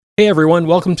Hey everyone,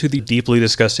 welcome to the Deeply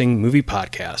Discussing Movie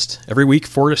Podcast. Every week,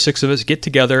 4 to 6 of us get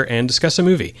together and discuss a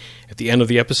movie. At the end of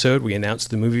the episode, we announce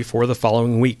the movie for the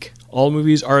following week. All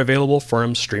movies are available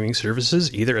from streaming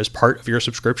services, either as part of your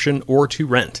subscription or to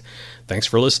rent. Thanks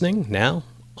for listening. Now,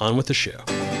 on with the show.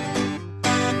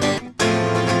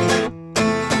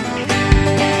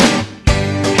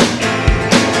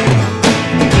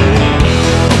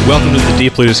 Welcome to the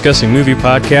Deeply Discussing Movie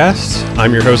Podcast.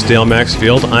 I'm your host, Dale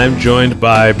Maxfield. I'm joined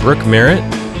by Brooke Merritt.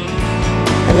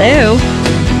 Hello.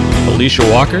 Alicia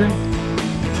Walker.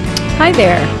 Hi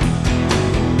there.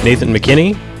 Nathan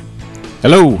McKinney.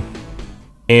 Hello.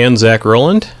 And Zach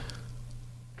Rowland.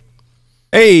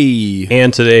 Hey.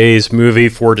 And today's movie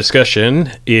for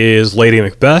discussion is Lady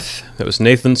Macbeth. That was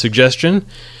Nathan's suggestion.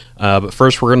 But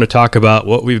first, we're going to talk about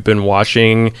what we've been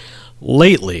watching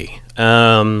lately.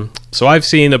 So I've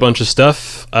seen a bunch of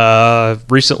stuff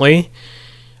recently.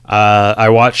 I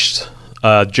watched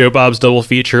Joe Bob's double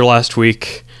feature last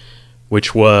week,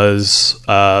 which was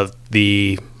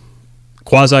the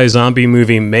quasi-zombie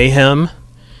movie Mayhem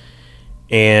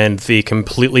and the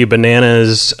completely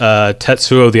bananas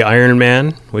Tetsuo the Iron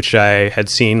Man, which I had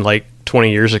seen like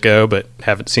 20 years ago but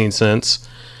haven't seen since.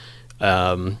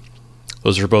 Those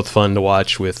are both fun to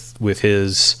watch with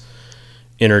his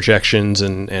interjections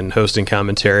and hosting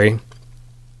commentary.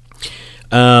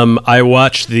 I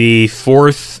watched the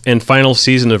 4th and final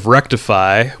season of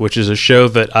Rectify, which is a show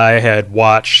that I had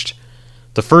watched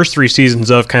the first 3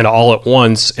 seasons of kind of all at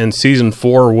once, and season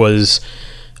 4 was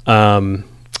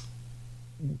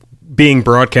being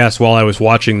broadcast while I was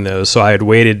watching those, so I had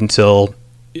waited until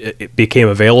it became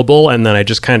available, and then I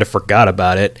just kind of forgot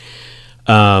about it.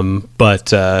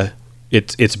 But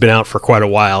it's been out for quite a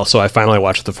while, so I finally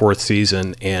watched the 4th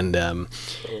season, and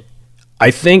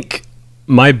I think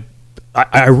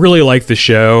I really like the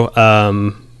show.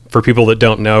 For people that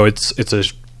don't know, it's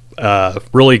a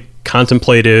really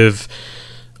contemplative,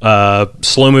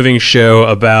 slow-moving show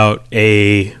about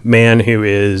a man who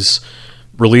is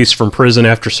released from prison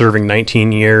after serving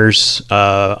 19 years,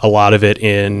 a lot of it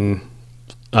in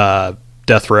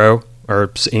death row, or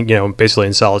basically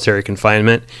in solitary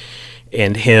confinement,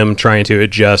 and him trying to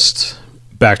adjust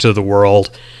back to the world.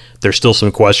 There's still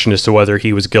some question as to whether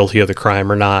he was guilty of the crime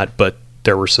or not, but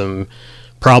there were some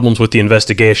problems with the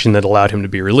investigation that allowed him to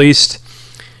be released.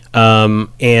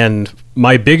 And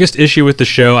my biggest issue with the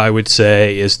show, I would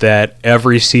say, is that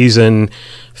every season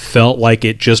felt like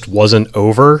it just wasn't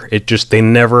over. They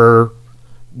never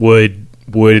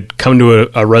would come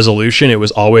to a resolution. It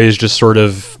was always just sort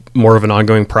of more of an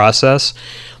ongoing process.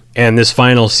 And this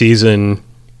final season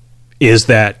is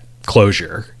that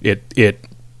closure. It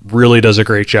really does a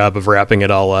great job of wrapping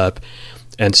it all up,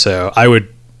 and so I would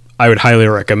highly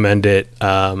recommend it.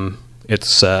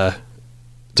 It's a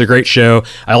great show.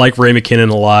 I like Ray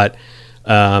McKinnon a lot.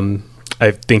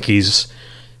 I think he's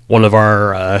one of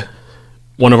our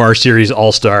series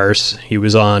all-stars. He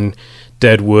was on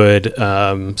Deadwood,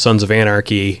 Sons of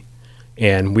Anarchy,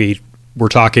 and we were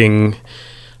talking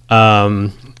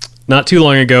not too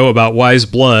long ago about Wise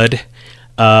Blood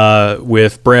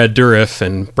with Brad Dourif,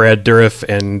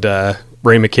 and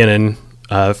Ray McKinnon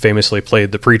famously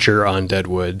played the preacher on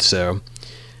Deadwood, so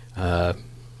that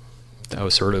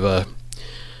was sort of a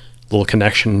little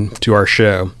connection to our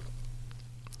show.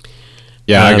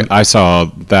 Yeah, I saw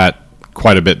that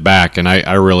quite a bit back, and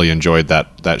I really enjoyed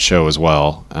that show as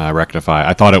well, Rectify.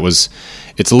 I thought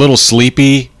it's a little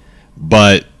sleepy,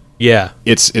 but yeah,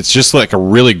 it's just like a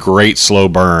really great slow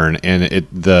burn, and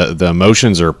the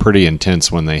emotions are pretty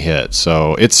intense when they hit.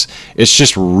 So it's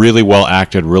just really well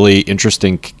acted, really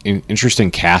interesting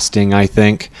casting, I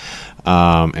think,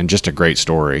 and just a great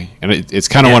story. And it's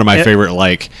kind of one of my favorite.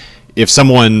 Like, if I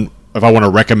want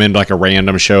to recommend like a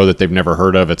random show that they've never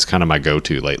heard of, it's kind of my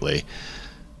go-to lately.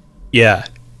 Yeah,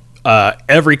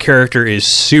 every character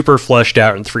is super fleshed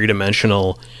out and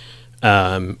 3-dimensional,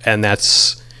 and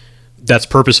that's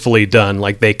purposefully done.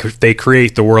 Like they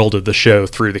create the world of the show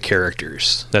through the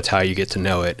characters. That's how you get to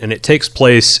know it. And it takes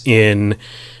place in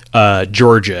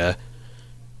Georgia.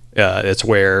 It's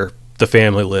where the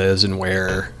family lives and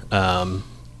where the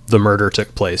murder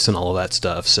took place and all of that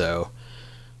stuff. So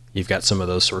you've got some of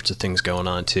those sorts of things going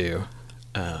on too.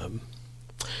 And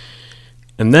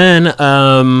then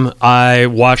I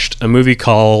watched a movie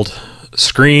called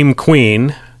Scream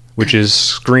Queen, which is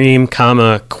Scream,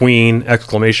 Queen, !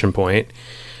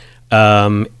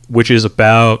 Which is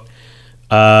about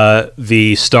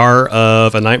the star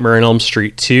of A Nightmare on Elm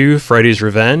Street 2, Freddy's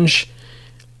Revenge,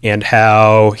 and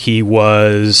how he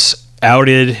was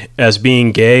outed as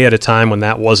being gay at a time when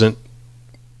that wasn't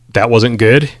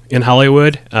good in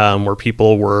Hollywood, where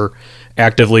people were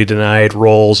actively denied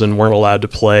roles and weren't allowed to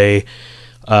play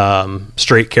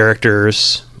straight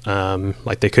characters.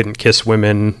 Like they couldn't kiss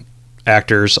women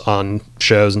actors on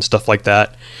shows and stuff like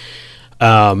that.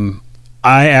 I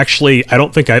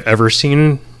don't think I've ever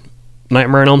seen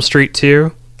Nightmare on Elm Street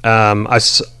 2. I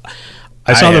saw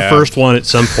the first one at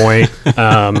some point.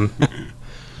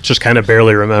 Just kind of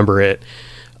barely remember it.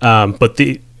 But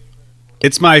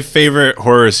it's my favorite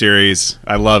horror series.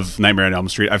 I love Nightmare on Elm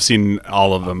Street. I've seen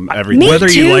all of them. Me whether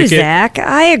too, you like Zach.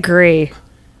 I agree.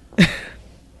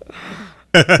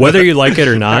 Whether you like it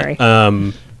or not,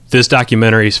 Sorry. this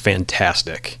documentary is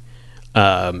fantastic.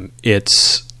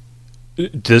 It's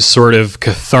this sort of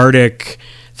cathartic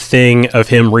thing of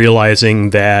him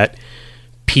realizing that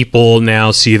people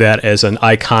now see that as an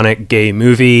iconic gay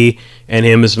movie and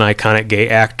him as an iconic gay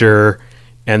actor,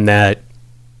 and that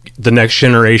the next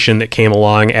generation that came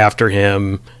along after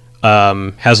him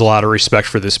has a lot of respect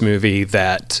for this movie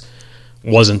that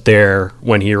wasn't there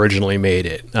when he originally made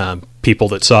it. People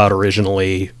that saw it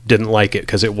originally didn't like it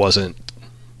because it wasn't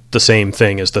the same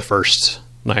thing as the first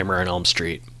Nightmare on Elm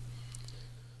Street.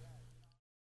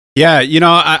 Yeah,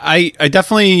 I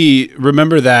definitely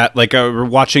remember that. Like, remember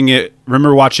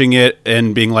watching it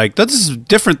and being like, this is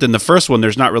different than the first one.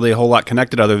 There's not really a whole lot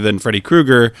connected other than Freddy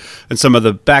Krueger and some of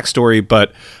the backstory.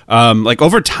 But like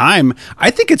over time,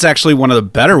 I think it's actually one of the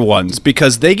better ones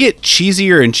because they get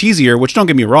cheesier and cheesier, which don't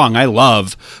get me wrong, I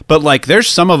love. But like, there's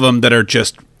some of them that are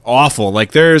just awful.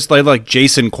 Like there's like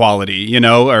Jason quality,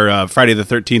 or Friday the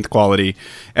 13th quality.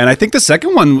 And I think the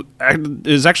second one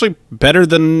is actually better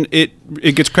than it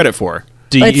gets credit for.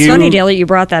 It's funny, Dale, that you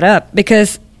brought that up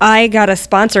because I got a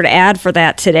sponsored ad for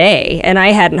that today and I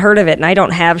hadn't heard of it and I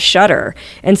don't have Shudder.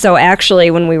 And so actually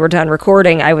when we were done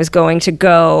recording, I was going to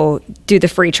go do the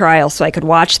free trial so I could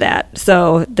watch that.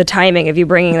 So the timing of you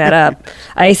bringing that up,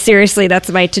 that's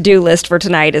my to-do list for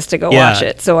tonight is to go watch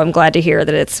it. So I'm glad to hear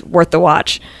that it's worth the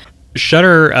watch.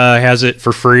 Shudder has it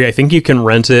for free. I think you can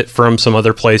rent it from some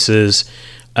other places.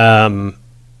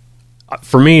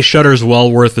 For me, Shudder's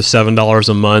well worth the $7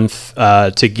 a month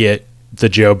to get the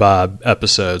Joe Bob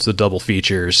episodes, the double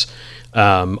features.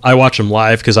 I watch them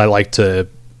live because I like to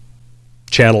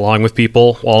chat along with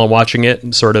people while I'm watching it.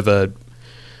 It's sort of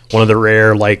one of the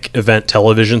rare like event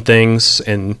television things,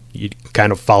 and you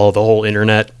kind of follow the whole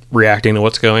internet reacting to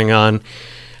what's going on.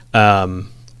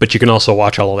 But you can also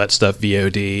watch all of that stuff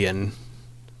VOD, and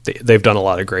they've done a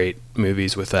lot of great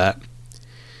movies with that.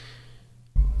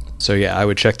 So yeah, I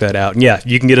would check that out. And yeah,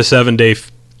 you can get a 7-day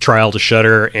trial to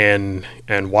Shudder and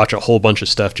watch a whole bunch of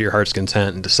stuff to your heart's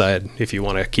content and decide if you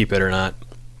want to keep it or not.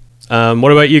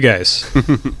 What about you guys?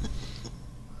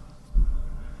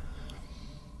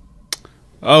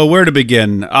 Oh, where to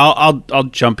begin? I'll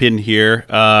jump in here.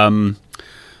 All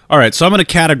right, so I'm going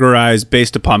to categorize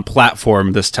based upon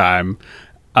platform this time.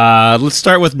 Let's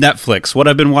start with Netflix. What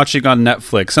I've been watching on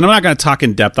Netflix, and I'm not going to talk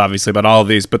in depth, obviously, about all of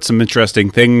these, but some interesting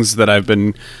things that I've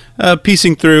been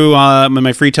piecing through in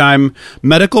my free time.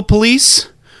 Medical Police,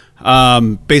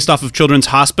 based off of Children's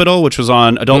Hospital, which was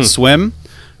on Adult Swim.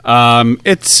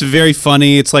 It's very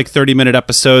funny. It's like 30-minute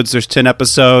episodes. There's 10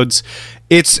 episodes.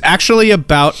 It's actually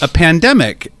about a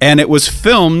pandemic, and it was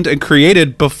filmed and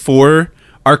created before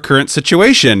our current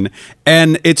situation.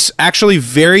 And it's actually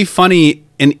very funny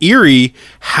and eerie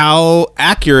how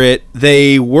accurate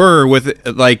they were with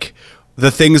like the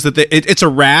things that it's a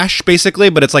rash basically,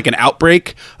 but it's like an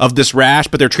outbreak of this rash,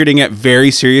 but they're treating it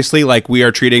very seriously like we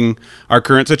are treating our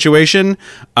current situation.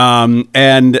 So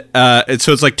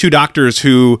it's like two doctors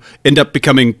who end up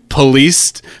becoming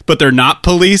policed, but they're not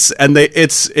police, and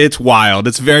it's wild.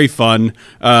 It's very fun.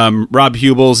 Rob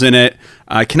Hubel's in it.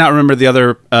 I cannot remember the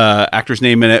other actor's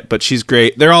name in it, but she's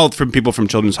great. They're all from people from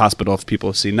Children's Hospital, if people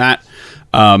have seen that.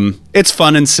 It's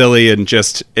fun and silly and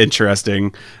just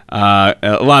interesting.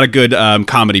 A lot of good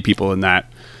comedy people in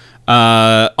that.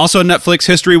 Also Netflix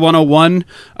History 101.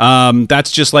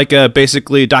 That's just like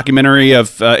basically a documentary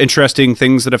of interesting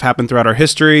things that have happened throughout our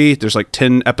history. There's like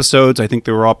 10 episodes. I think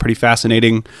they were all pretty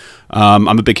fascinating.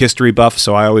 I'm a big history buff,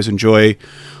 so I always enjoy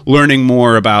learning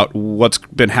more about what's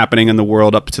been happening in the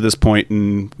world up to this point,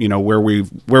 and where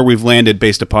we've landed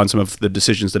based upon some of the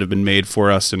decisions that have been made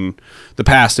for us in the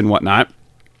past and whatnot.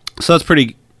 So that's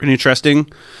pretty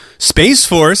interesting. Space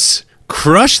Force,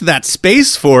 crush that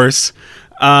Space Force.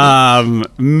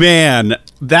 Man,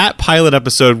 that pilot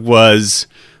episode was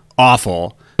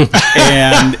awful.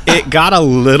 And it got a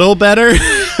little better.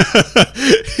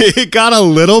 It got a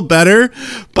little better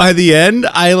by the end.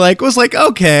 I was like,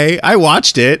 okay, I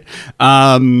watched it.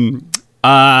 It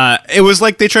was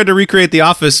like they tried to recreate The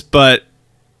Office, but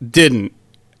didn't.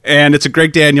 And it's a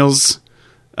Greg Daniels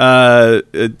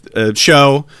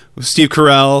show Steve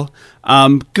Carell.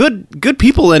 Good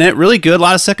people in it, really good. A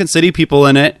lot of Second City people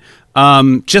in it.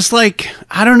 Just like,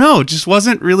 I don't know, just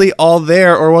wasn't really all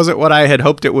there, or wasn't what I had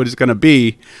hoped it was going to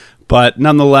be. But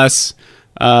nonetheless,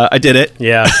 I did it.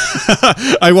 Yeah.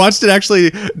 I watched it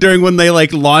actually during when they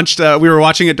like launched. We were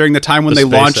watching it during the time when they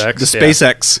launched the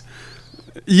SpaceX.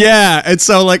 Yeah, and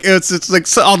so like it's like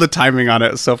all the timing on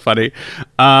it is so funny.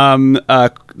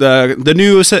 The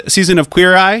new season of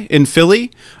Queer Eye in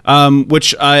Philly,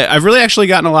 which I've really actually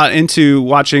gotten a lot into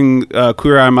watching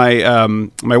Queer Eye.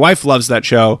 My wife loves that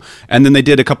show, and then they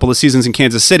did a couple of seasons in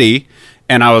Kansas City,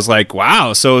 and I was like,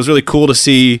 wow! So it was really cool to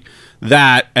see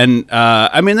that, and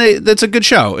I mean, that's a good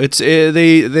show. It's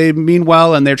they mean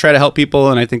well, and they try to help people,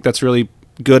 and I think that's really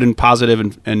good and positive,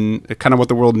 and kind of what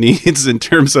the world needs in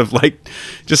terms of like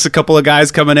just a couple of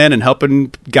guys coming in and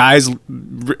helping guys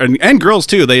and girls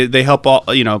too. They help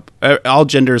all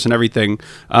genders and everything,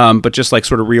 but just like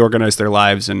sort of reorganize their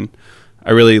lives, and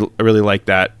I really like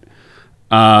that.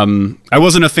 I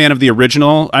wasn't a fan of the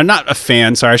original. I'm not a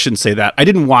fan. Sorry, I shouldn't say that. I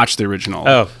didn't watch the original.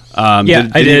 Oh, yeah.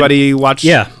 Did anybody watch?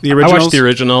 Yeah, the original. I watched the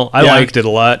original. I liked it a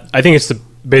lot. I think it's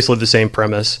basically the same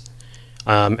premise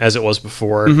as it was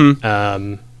before,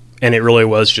 and it really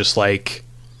was just like,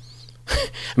 I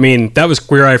mean, that was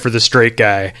Queer Eye for the straight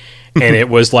guy, and it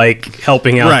was like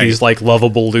helping out these like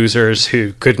lovable losers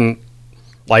who couldn't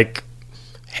like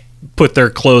put their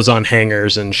clothes on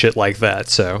hangers and shit like that.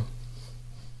 So.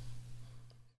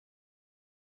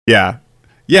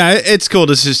 Yeah, it's cool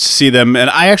to just see them, and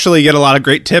I actually get a lot of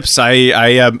great tips.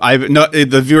 I no,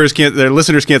 the viewers can't, the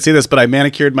listeners can't see this, but I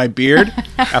manicured my beard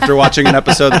after watching an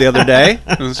episode the other day.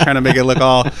 I was trying to make it look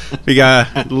all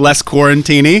less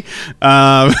quarantine-y.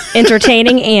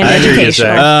 Entertaining and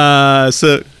educational.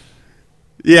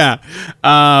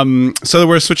 So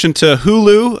we're switching to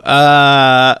Hulu.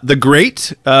 The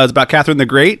Great. It's about Catherine the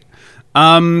Great.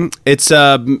 It's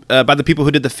by the people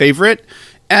who did The Favorite.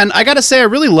 And I got to say, I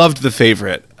really loved The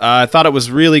Favorite. I thought it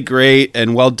was really great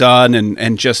and well done,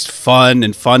 and just fun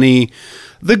and funny.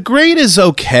 The Great is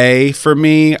okay for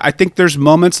me. I think there's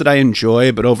moments that I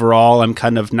enjoy, but overall, I'm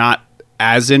kind of not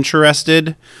as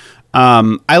interested.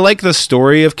 I like the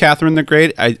story of Catherine the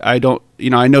Great. I don't,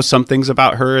 I know some things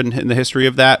about her and the history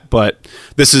of that, but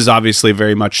this is obviously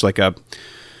very much like a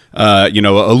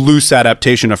loose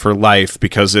adaptation of her life,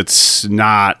 because it's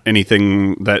not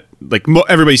anything that like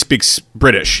everybody speaks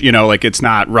British, like it's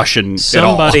not Russian at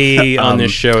all. Somebody on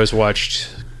this show has watched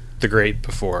The Great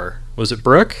before. Was it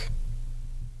Brooke?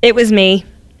 It was me.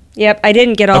 Yep, I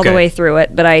didn't get all the way through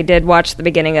it, but I did watch the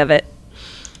beginning of it.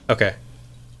 Okay.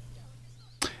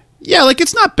 Yeah, like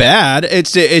it's not bad.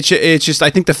 It's just I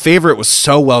think The Favorite was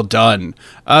so well done.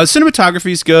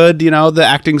 Cinematography's good, the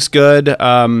acting's good.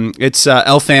 It's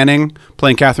Elle Fanning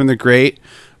playing Catherine the Great,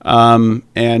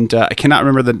 and I cannot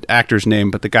remember the actor's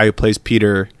name, but the guy who plays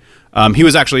Peter, he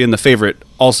was actually in The Favorite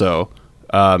also.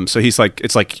 So he's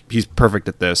he's perfect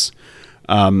at this.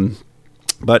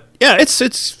 But yeah,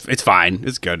 it's fine.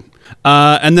 It's good.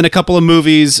 And then a couple of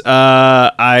movies.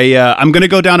 I'm gonna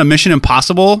go down a Mission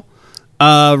Impossible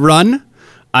run.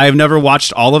 I've never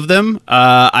watched all of them.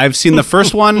 I've seen the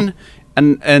first one,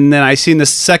 and then I seen the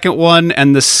second one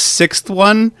and the sixth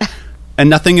one, and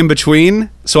nothing in between.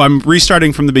 So I'm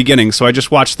restarting from the beginning. So I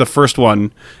just watched the first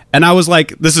one, and I was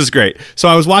like, "This is great." So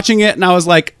I was watching it, and I was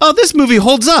like, "Oh, this movie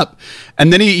holds up."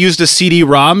 And then he used a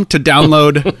CD-ROM to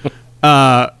download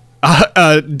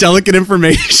delicate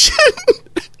information.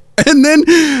 And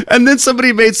then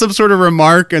somebody made some sort of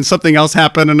remark, and something else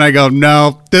happened, and I go,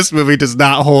 no, this movie does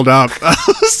not hold up. I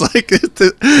was like,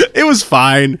 it was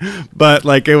fine, but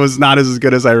like it was not as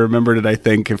good as I remembered it, I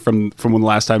think, from when the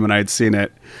last time when I had seen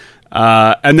it.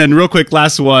 And then real quick,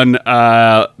 last one,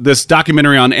 this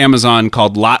documentary on Amazon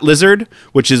called Lot Lizard,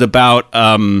 which is about,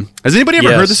 has anybody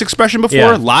ever heard this expression before?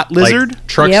 Yeah. Lot Lizard? Like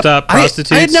truck stop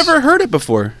prostitutes? I had never heard it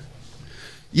before.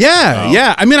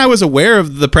 Yeah. I mean, I was aware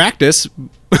of the practice,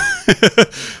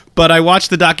 but I watched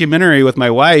the documentary with my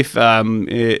wife, and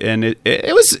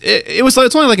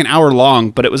it's only like an hour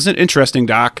long, but it was an interesting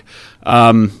doc.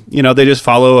 They just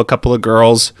follow a couple of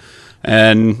girls,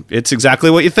 and it's exactly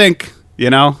what you think.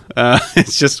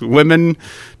 It's just women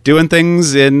doing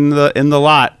things in the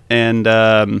lot, and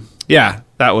that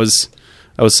was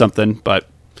something, but.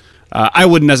 I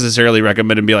wouldn't necessarily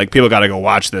recommend and be like, people got to go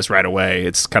watch this right away.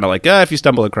 It's kind of like, if you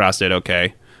stumble across it,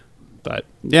 okay. But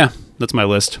yeah, that's my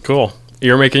list. Cool.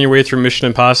 You're making your way through Mission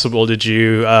Impossible. Did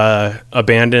you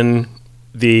abandon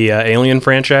the Alien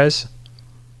franchise?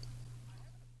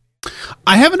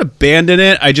 I haven't abandoned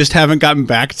it. I just haven't gotten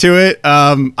back to it.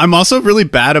 I'm also really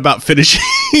bad about finishing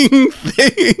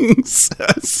things.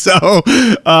 So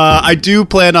I do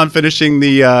plan on finishing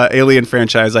the Alien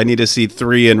franchise. I need to see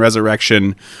 3 and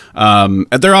Resurrection. They're on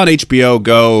HBO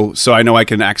Go, so I know I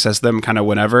can access them kind of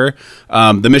whenever.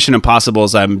 The Mission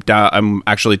Impossibles, I'm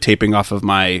actually taping off of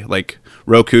my like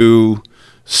Roku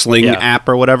Sling app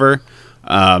or whatever.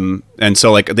 And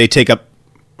so like they take up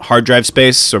hard drive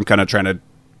space, so I'm kind of trying to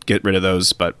get rid of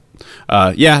those, but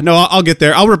I'll get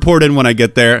there. I'll report in when I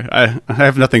get there. I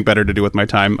have nothing better to do with my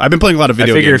time. I've been playing a lot of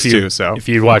video games too. So if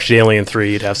you watched Alien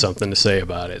 3, you'd have something to say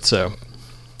about it. So,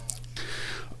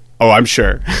 I'm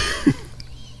sure.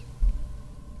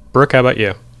 Brooke, how about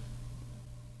you?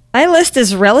 My list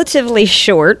is relatively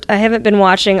short. I haven't been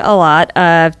watching a lot.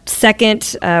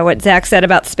 Second, what Zach said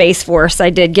about Space Force, I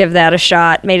did give that a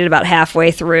shot. Made it about halfway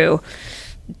through.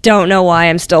 Don't know why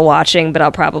I'm still watching, but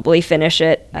I'll probably finish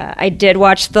it. I did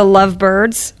watch The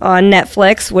Lovebirds on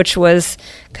Netflix, which was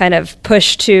kind of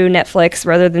pushed to Netflix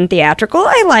rather than theatrical.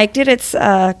 I liked it. It's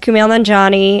Kumail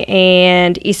Nanjiani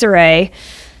and Issa Rae.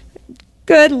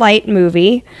 Good, light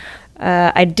movie.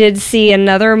 I did see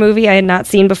another movie I had not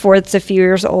seen before that's a few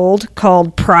years old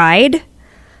called Pride.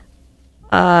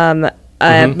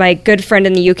 My good friend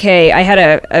in the UK, I had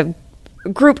a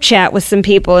group chat with some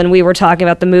people, and we were talking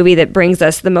about the movie that brings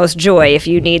us the most joy if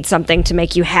you need something to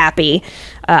make you happy.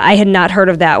 I had not heard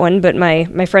of that one, but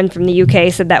my friend from the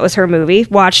UK said that was her movie.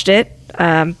 Watched it,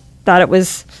 thought it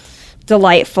was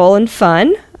delightful and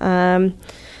fun. My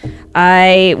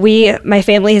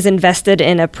family has invested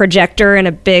in a projector and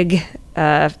a big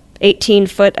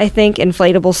 18-foot, I think,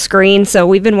 inflatable screen. So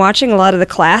we've been watching a lot of the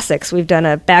classics. We've done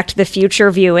a Back to the Future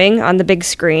viewing on the big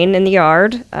screen in the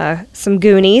yard, some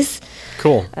Goonies.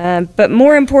 Cool. But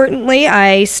more importantly,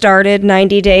 I started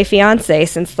 90 Day Fiancé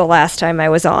since the last time I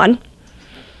was on.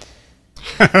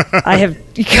 I have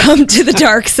come to the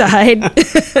dark side,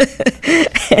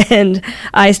 and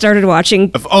I started watching.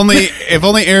 If only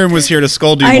Aaron was here to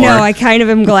scold you more. I know. I kind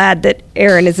of am glad that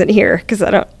Aaron isn't here because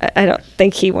I don't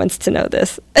think he wants to know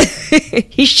this.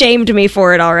 He shamed me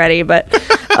for it already, but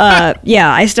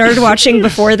I started watching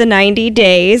Before the 90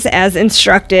 Days as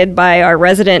instructed by our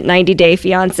resident 90 Day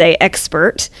Fiancé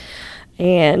expert,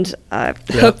 and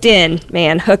hooked in.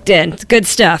 It's good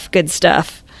stuff. Good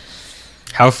stuff.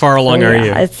 How far along are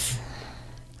you?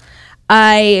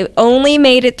 I only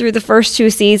made it through the first 2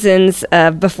 seasons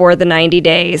of Before the 90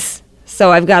 Days,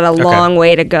 so I've got a long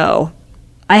way to go.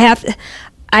 I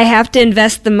have to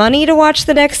invest the money to watch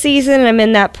the next season, and I'm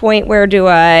in that point where do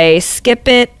I skip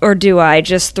it or do I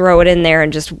just throw it in there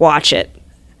and just watch it?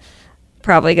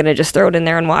 Probably going to just throw it in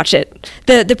there and watch it.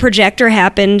 The projector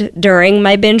happened during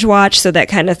my binge watch, so that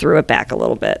kind of threw it back a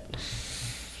little bit.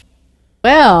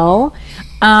 Well,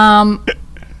 I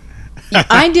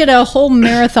did a whole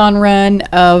marathon run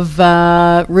of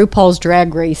RuPaul's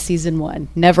Drag Race Season 1.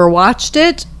 Never watched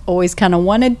it. Always kind of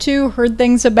wanted to. Heard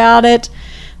things about it.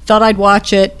 Thought I'd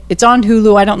watch it. It's on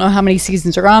Hulu. I don't know how many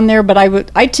seasons are on there, but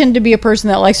I tend to be a person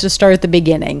that likes to start at the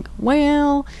beginning.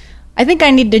 Well, I think I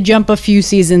need to jump a few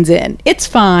seasons in. It's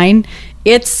fine.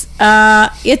 It's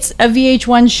a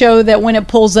VH1 show that when it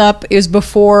pulls up is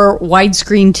before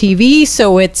widescreen TV,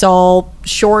 so it's all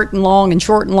short and long,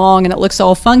 and it looks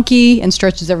all funky and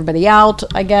stretches everybody out,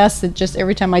 I guess. It just,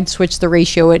 every time I'd switch the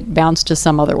ratio, it bounced to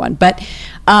some other one. But,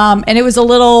 and it was a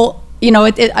little,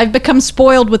 I've become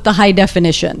spoiled with the high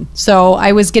definition. So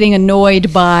I was getting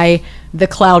annoyed by the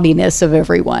cloudiness of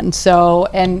everyone. So,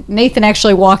 and Nathan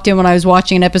actually walked in when I was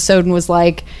watching an episode and was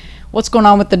like, what's going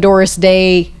on with the Doris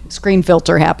Day screen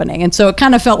filter happening? And so it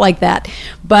kind of felt like that.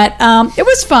 But it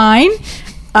was fine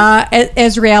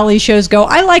as reality shows go.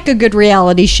 I like a good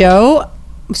reality show.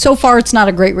 So far, it's not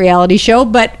a great reality show,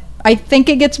 but I think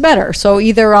it gets better. So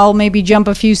either I'll maybe jump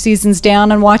a few seasons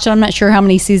down and watch it. I'm not sure how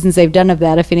many seasons they've done of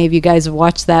that, if any of you guys have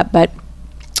watched that, but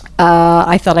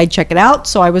I thought I'd check it out.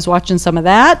 So I was watching some of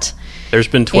that. There's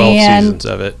been 12 seasons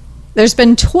of it. There's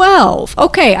been 12.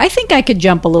 Okay, I think I could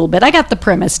jump a little bit. I got the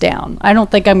premise down. I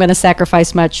don't think I'm going to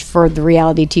sacrifice much for the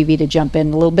reality TV to jump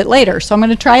in a little bit later. So I'm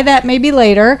going to try that maybe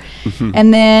later. Mm-hmm.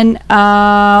 And then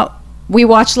we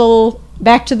watched a little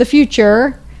Back to the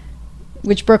Future,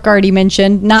 which Brooke already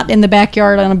mentioned. Not in the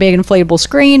backyard on a big inflatable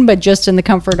screen, but just in the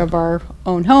comfort of our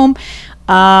own home.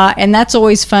 And that's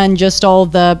always fun, just all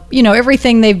the,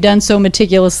 everything they've done so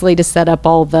meticulously to set up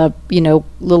all the,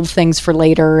 little things for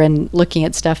later, and looking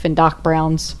at stuff in Doc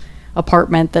Brown's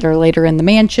apartment that are later in the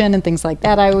mansion and things like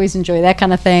that. I always enjoy that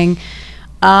kind of thing.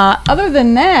 Other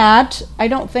than that, I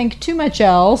don't think too much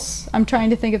else. I'm trying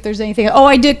to think if there's anything. Oh,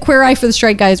 I did Queer Eye for the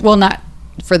Straight Guys. Well, not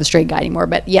for the straight guy anymore.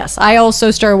 But yes, I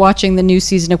also started watching the new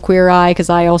season of Queer Eye because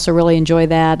I also really enjoy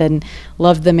that and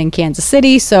loved them in Kansas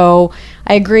City. So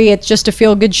I agree, it's just a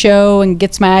feel-good show and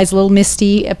gets my eyes a little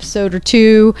misty episode or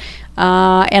two.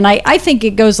 And I think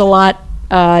it goes a lot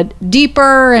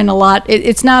deeper and a lot.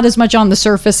 It's not as much on the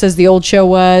surface as the old show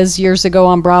was years ago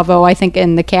on Bravo. I think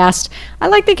in the cast, I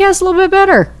like the cast a little bit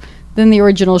better than the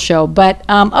original show. But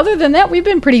other than that, we've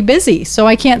been pretty busy. So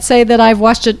I can't say that I've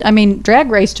watched it. I mean, Drag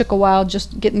Race took a while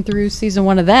just getting through season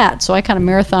 1 of that. So I kind of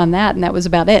marathoned that, and that was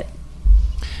about it.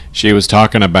 She was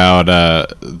talking about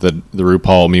the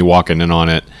RuPaul, me walking in on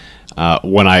it.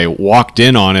 When I walked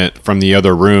in on it from the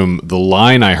other room, the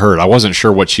line I heard, I wasn't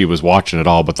sure what she was watching at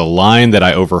all, but the line that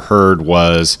I overheard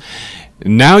was,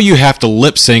 "Now you have to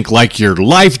lip sync like your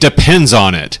life depends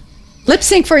on it." Lip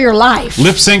sync for your life.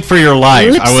 Lip sync for your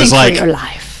life. Lip I was sync like, for your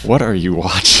life. what are you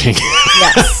watching?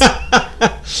 Yes.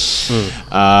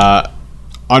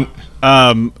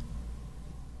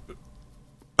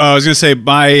 I was gonna say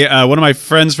my one of my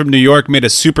friends from New York made a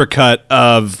supercut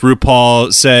of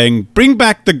RuPaul saying "Bring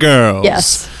back the girls."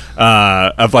 Yes.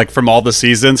 Of like from all the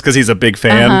seasons because he's a big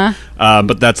fan.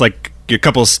 But that's like a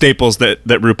couple of staples that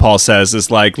RuPaul says is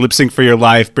like lip sync for your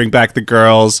life, bring back the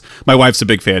girls. My wife's a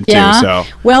big fan too. So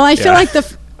well, I feel like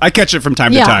I catch it from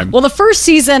time to time. Well, the first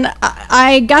season,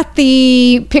 I got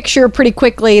the picture pretty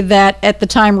quickly that at the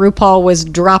time RuPaul was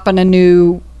dropping a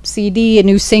new CD, a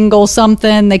new single,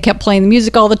 something. They kept playing the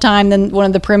music all the time. Then one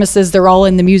of the premises, they're all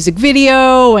in the music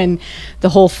video and the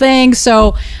whole thing.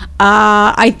 So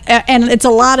and it's a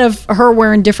lot of her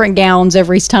wearing different gowns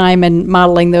every time and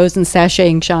modeling those and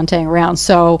sashaying Shantae around.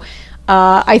 So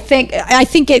I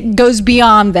think it goes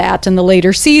beyond that in the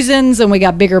later seasons, and we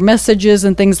got bigger messages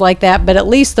and things like that. But at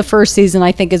least the first season,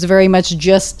 I think, is very much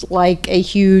just like a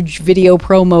huge video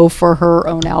promo for her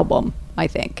own album, I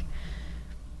think.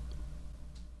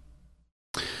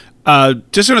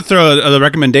 Just going to throw a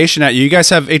recommendation at you. You guys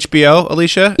have HBO,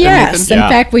 Alicia? Yes. In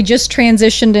fact, we just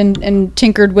transitioned and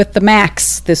tinkered with the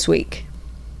Max this week.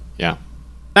 Yeah.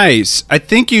 Nice. I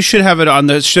think you should have it on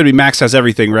the. Should be Max has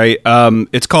everything, right?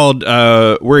 It's called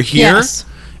We're Here. Yes.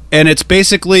 And it's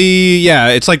basically,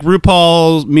 it's like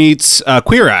RuPaul meets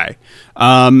Queer Eye.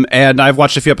 And I've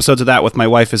watched a few episodes of that with my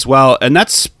wife as well, and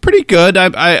that's pretty good.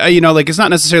 I like, it's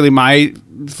not necessarily my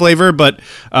flavor, but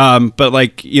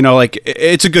like,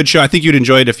 it's a good show. I think you'd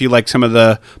enjoy it if you like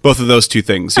both of those two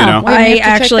things, you know? I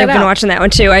actually have been watching that one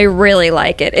too. I really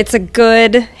like it. It's a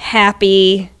good,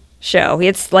 happy show.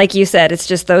 It's like you said, it's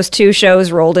just those two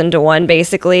shows rolled into one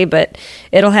basically, but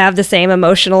it'll have the same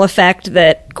emotional effect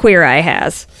that Queer Eye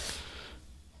has.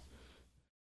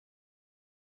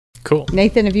 Cool.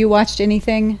 Nathan, have you watched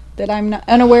anything that I'm not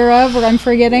unaware of or I'm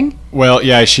forgetting? Well,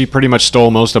 yeah, she pretty much stole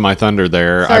most of my thunder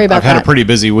there. Sorry about I've had that. a pretty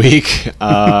busy week.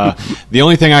 The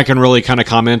only thing I can really kind of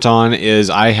comment on is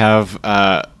I have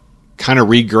kind of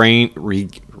regained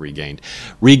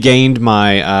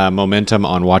my momentum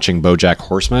on watching BoJack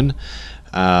Horseman,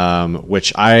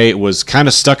 which I was kind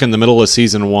of stuck in the middle of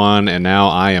season 1, and now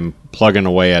I am plugging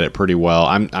away at it pretty well.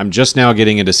 I'm just now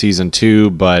getting into season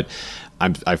 2, but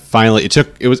I finally,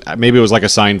 it was like a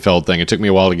Seinfeld thing. It took me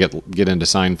a while to get into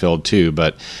Seinfeld too,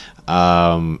 but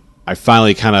I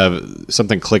finally kind of,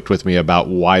 something clicked with me about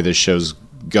why this show's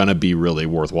gonna be really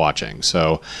worth watching.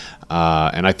 So,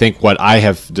 and I think what I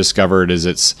have discovered is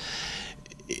it's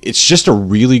just a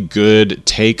really good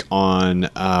take on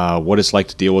what it's like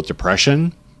to deal with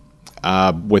depression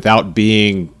without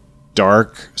being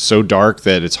so dark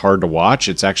that it's hard to watch.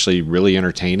 It's actually really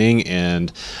entertaining,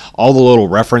 and all the little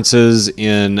references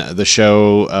in the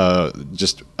show,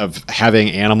 just of having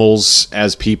animals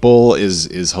as people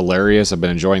is hilarious. I've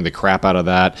been enjoying the crap out of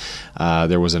that.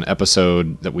 There was an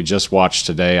episode that we just watched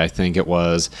today, I think it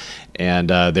was,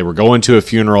 and they were going to a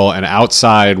funeral, and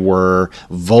outside were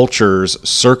vultures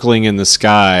circling in the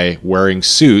sky wearing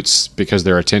suits because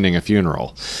they're attending a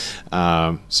funeral.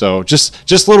 So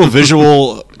just little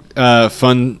visual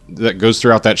fun that goes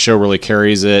throughout that show really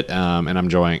carries it, and I'm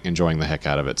enjoying the heck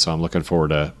out of it. So I'm looking forward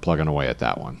to plugging away at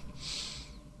that one.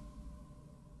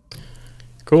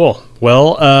 Cool.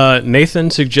 Well,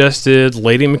 Nathan suggested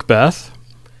Lady Macbeth.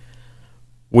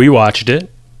 We watched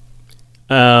it.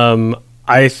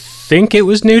 I think it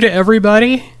was new to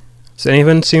everybody. Has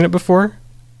anyone seen it before?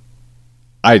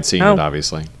 I'd seen it,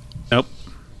 obviously. Nope.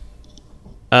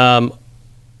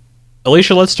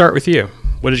 Alicia, let's start with you.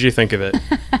 What did you think of it?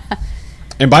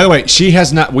 And by the way, she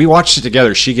has not. We watched it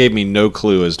together. She gave me no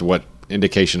clue as to what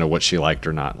indication of what she liked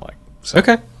or not liked. So.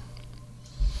 Okay.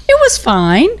 It was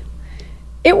fine.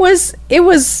 It was.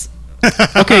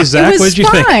 Okay, Zach, what did you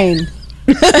think? It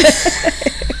was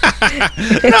fine. I'm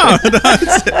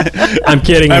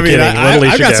kidding. I'm kidding.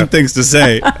 I got some things to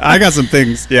say. I got some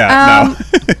things. Yeah.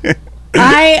 No.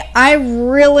 I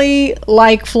really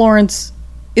like Florence.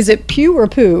 Is it Pugh or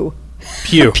Pooh?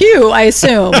 Pugh. Pugh, I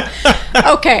assume.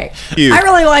 Okay. Pugh. I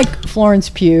really like Florence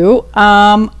Pugh.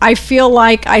 I feel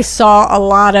like I saw a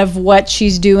lot of what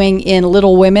she's doing in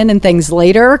Little Women and things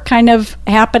later kind of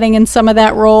happening in some of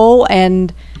that role,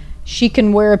 and she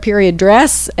can wear a period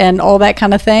dress and all that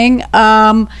kind of thing.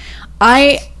 I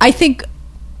think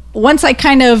once I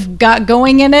kind of got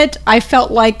going in it, I felt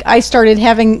like I started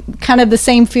having kind of the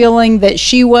same feeling that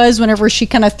she was whenever she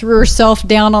kind of threw herself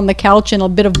down on the couch in a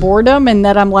bit of boredom, and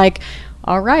that I'm like,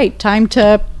 all right, time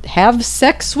to have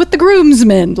sex with the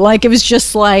groomsmen. Like, it was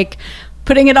just like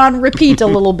putting it on repeat a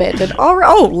little bit. And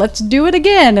let's do it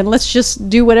again, and let's just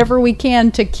do whatever we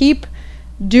can to keep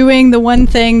doing the one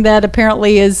thing that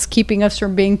apparently is keeping us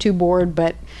from being too bored.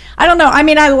 But I don't know. I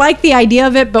mean, I like the idea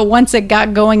of it, but once it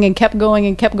got going and kept going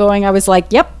and kept going, I was like,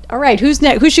 yep, all right, who's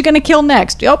next? Who's she going to kill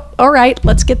next? Yep, all right,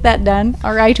 let's get that done.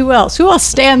 All right, who else? Who else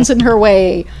stands in her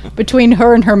way between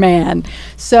her and her man?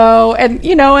 So, and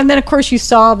then of course you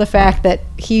saw the fact that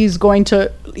he's going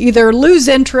to either lose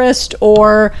interest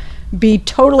or be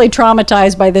totally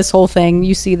traumatized by this whole thing.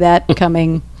 You see that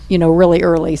coming, really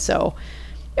early. So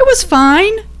it was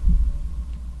fine.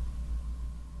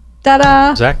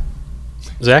 Ta-da.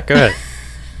 Zach, go ahead.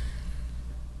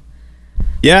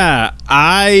 Yeah,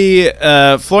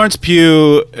 Florence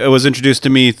Pugh was introduced to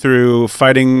me through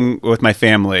Fighting with My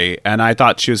Family, and I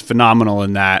thought she was phenomenal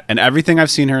in that. And everything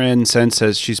I've seen her in since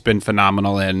she's been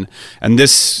phenomenal in. And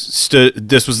this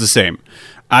was the same.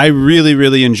 I really,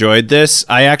 really enjoyed this.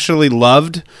 I actually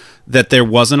loved that there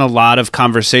wasn't a lot of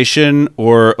conversation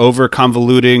or over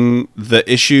convoluting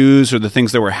the issues or the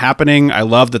things that were happening. I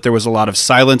loved that there was a lot of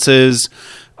silences.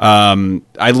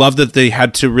 I love that they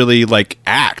had to really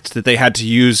act, that they had to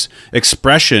use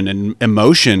expression and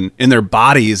emotion in their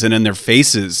bodies and in their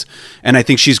faces. And I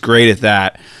think she's great at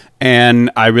that.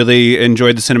 And I really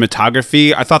enjoyed the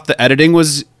cinematography. I thought the editing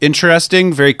was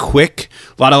interesting, very quick,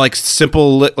 a lot of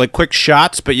simple, quick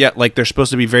shots, but yet they're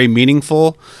supposed to be very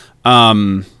meaningful.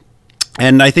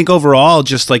 And I think overall,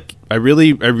 just I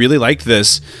really liked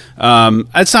this.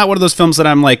 It's not one of those films that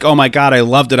I'm like, oh my God, I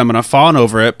loved it, I'm going to fawn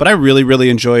over it. But I really, really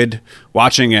enjoyed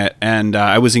watching it. And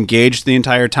I was engaged the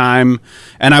entire time.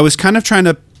 And I was kind of trying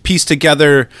to piece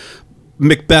together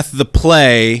Macbeth the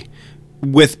play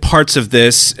with parts of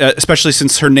this, especially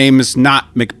since her name is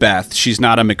not Macbeth. She's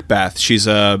not a Macbeth. She's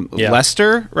a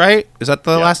Lester, right? Is that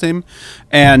the last name?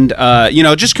 And,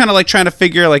 just kind of trying to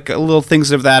figure little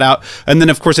things of that out. And then,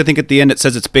 of course, I think at the end it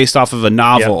says it's based off of a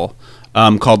novel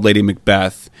called Lady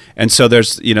Macbeth. And so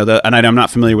there's, and I'm not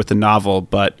familiar with the novel,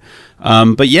 but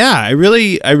yeah, I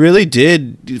really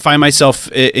did find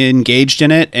myself engaged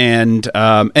in it, and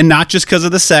not just because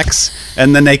of the sex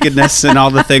and the nakedness and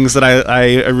all the things that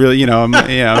I really,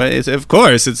 it's, of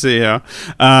course it's,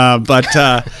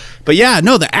 but yeah,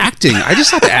 no, the acting, I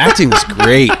just thought the acting was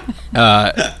great.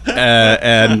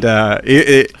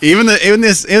 Even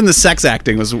the sex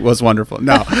acting was wonderful.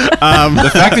 No,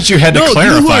 the fact that you had to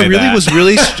clarify that was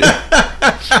really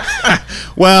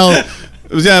well.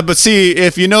 Yeah, but see,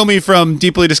 if you know me from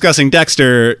Deeply Discussing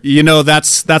Dexter,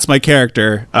 that's my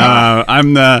character.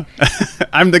 I'm the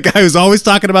I'm the guy who's always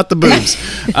talking about the boobs.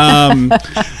 And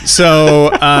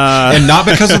not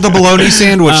because of the bologna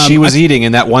sandwich she was eating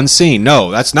in that one scene.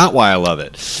 No, that's not why I love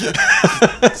it.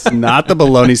 It's not the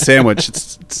bologna sandwich.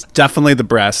 It's definitely the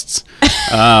breasts.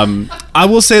 I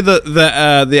will say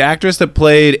the actress that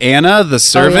played Anna, the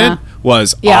servant,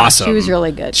 was awesome. She was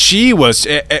really good. She was,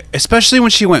 especially when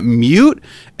she went mute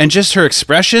and just her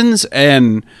expressions.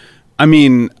 And I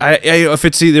mean, if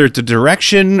it's either the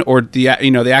direction or the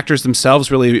actors themselves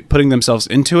really putting themselves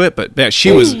into it, but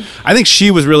she was. I think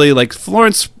she was really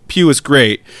Florence Pugh was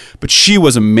great, but she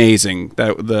was amazing.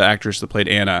 That the actress that played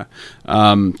Anna,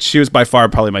 she was by far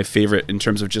probably my favorite in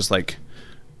terms of just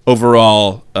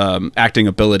overall acting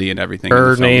ability and everything.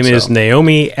 Her name is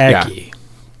Naomi Ackie. Yeah.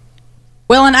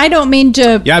 Well, and I don't mean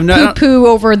to poo-poo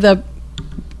over the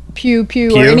pew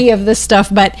or any of this stuff,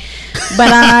 but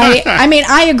I mean,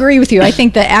 I agree with you. I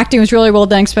think the acting was really well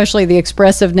done, especially the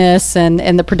expressiveness,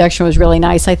 and the production was really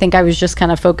nice. I think I was just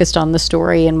kind of focused on the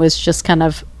story and was just kind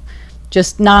of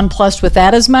just nonplussed with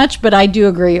that as much, but I do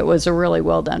agree it was a really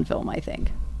well done film, I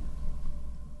think.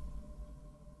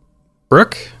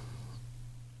 Brooke?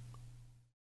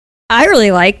 I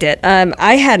really liked it.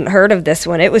 I hadn't heard of this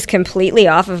one. It was completely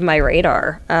off of my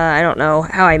radar. I don't know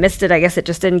how I missed it. I guess it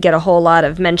just didn't get a whole lot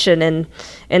of mention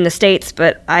in the States,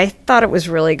 but I thought it was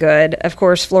really good. Of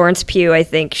course, Florence Pugh, I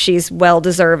think she's well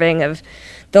deserving of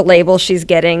the label she's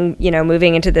getting,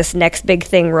 moving into this next big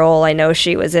thing role. I know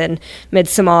she was in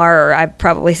Midsommar, or I'm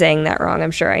probably saying that wrong.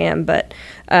 I'm sure I am, but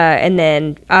and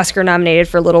then Oscar nominated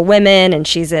for Little Women, and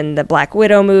she's in the Black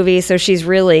Widow movie, so she's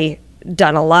really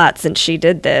done a lot since she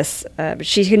did this.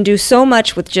 She can do so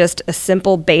much with just a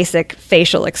simple, basic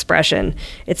facial expression.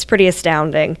 It's pretty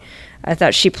astounding. I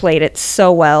thought she played it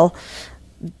so well.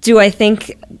 Do I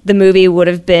think the movie would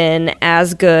have been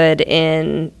as good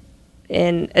in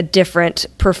a different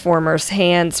performer's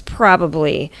hands?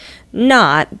 Probably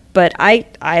not, but I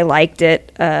liked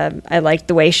it. I liked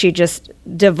the way she just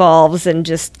devolves and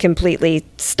just completely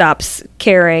stops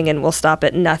caring and will stop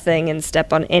at nothing and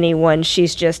step on anyone.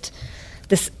 She's just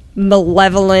this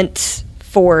malevolent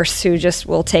force who just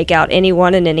will take out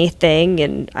anyone and anything,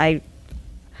 and I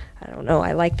don't know,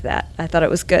 I liked that. I thought it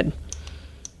was good.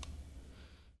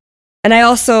 And I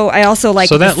also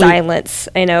liked the silence.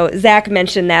 I know Zach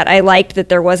mentioned that. I liked that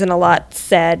there wasn't a lot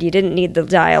said. You didn't need the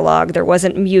dialogue. There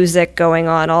wasn't music going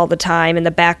on all the time in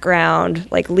the background,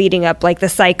 like leading up, like the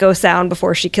psycho sound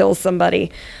before she kills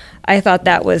somebody. I thought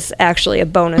that was actually a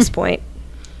bonus point.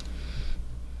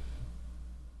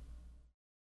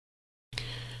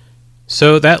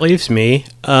 So that leaves me.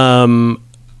 When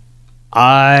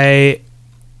I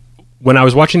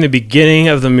was watching the beginning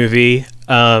of the movie,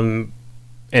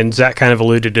 and Zach kind of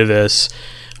alluded to this,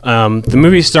 the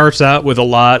movie starts out with a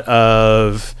lot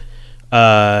of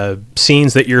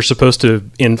scenes that you're supposed to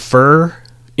infer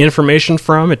information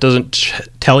from. It doesn't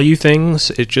tell you things.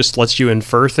 It just lets you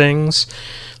infer things,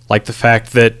 like the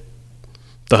fact that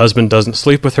the husband doesn't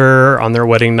sleep with her on their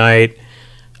wedding night,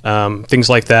 things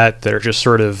like that are just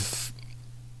sort of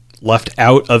left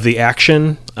out of the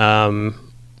action.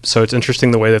 So it's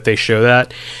interesting the way that they show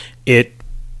that.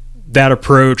 That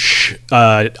approach,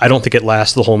 I don't think it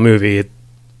lasts the whole movie.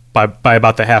 By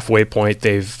about the halfway point,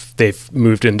 they've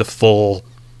moved into full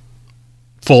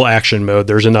action mode.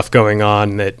 There's enough going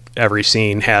on that every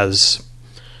scene has,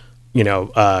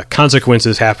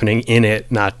 consequences happening in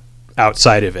it, not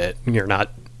outside of it. You're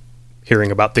not hearing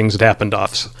about things that happened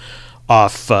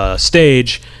off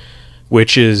stage,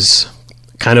 which is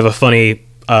kind of a funny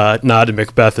nod to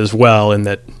Macbeth as well, in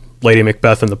that Lady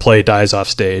Macbeth in the play dies off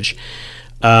stage.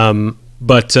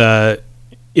 But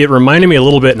it reminded me a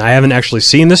little bit, and I haven't actually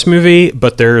seen this movie,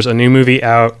 but there's a new movie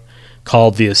out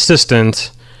called The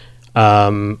Assistant,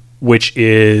 which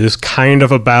is kind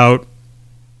of about,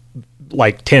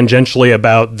 like, tangentially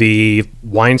about the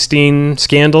Weinstein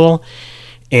scandal,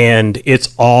 and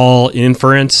it's all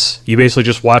inference. You basically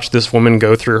just watch this woman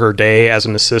go through her day as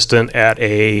an assistant at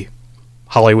a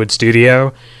Hollywood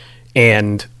studio,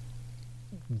 and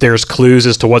there's clues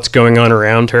as to what's going on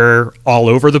around her all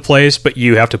over the place, but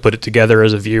you have to put it together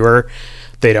as a viewer.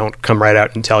 They don't come right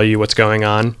out and tell you what's going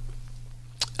on.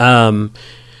 So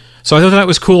I thought that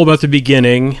was cool about the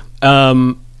beginning.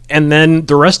 And then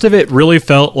the rest of it really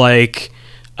felt like,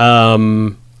 I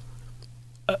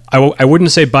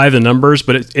wouldn't say by the numbers,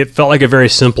 but it felt like a very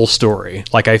simple story.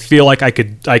 Like, I feel like I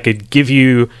could give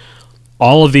you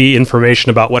all of the information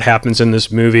about what happens in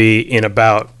this movie in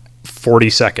about 40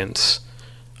 seconds.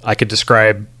 I could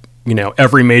describe,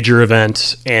 every major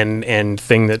event and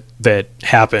thing that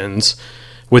happens,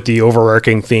 with the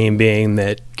overarching theme being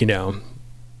that,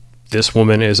 this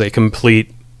woman is a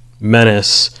complete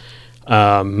menace.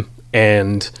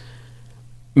 And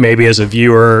maybe as a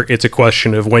viewer, it's a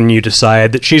question of when you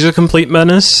decide that she's a complete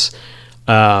menace.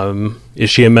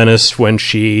 Is she a menace when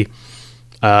she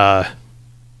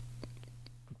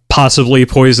possibly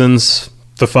poisons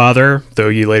the father, though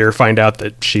you later find out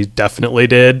that she definitely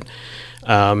did?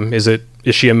 Is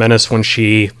she a menace when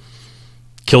she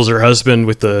kills her husband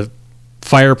with the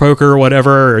fire poker or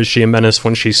whatever? Or is she a menace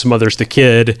when she smothers the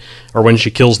kid, or when she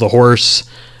kills the horse?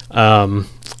 I'm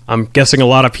guessing a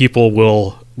lot of people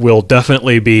will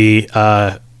definitely be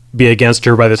against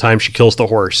her by the time she kills the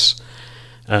horse,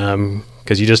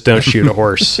 because you just don't shoot a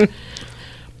horse.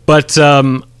 But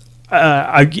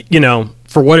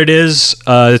for what it is,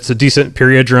 it's a decent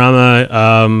period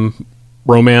drama,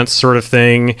 romance sort of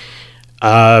thing.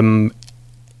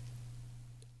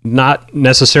 Not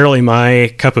necessarily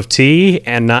my cup of tea,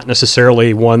 and not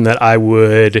necessarily one that I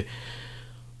would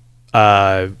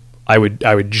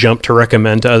jump to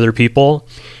recommend to other people.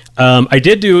 I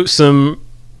did do some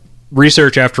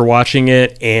research after watching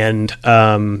it, and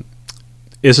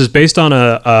this is based on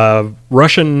a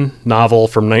Russian novel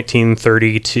from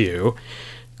 1932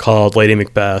 called Lady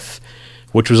Macbeth,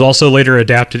 which was also later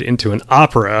adapted into an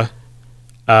opera.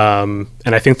 And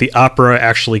I think the opera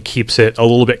actually keeps it a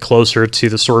little bit closer to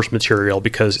the source material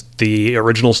because the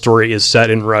original story is set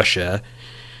in Russia.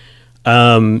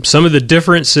 Some of the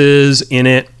differences in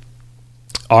it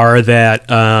are that,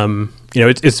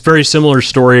 it's a very similar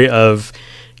story of,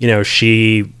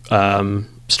 she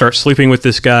starts sleeping with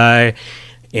this guy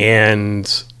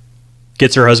and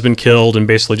gets her husband killed and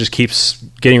basically just keeps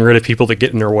getting rid of people that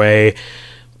get in her way.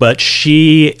 But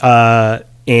she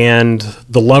and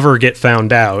the lover get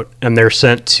found out, and they're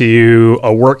sent to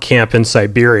a work camp in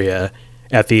Siberia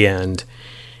at the end.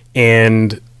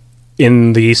 And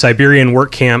in the Siberian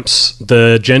work camps,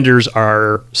 the genders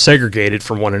are segregated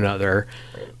from one another.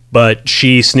 But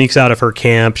she sneaks out of her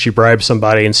camp, she bribes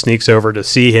somebody and sneaks over to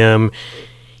see him.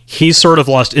 He's sort of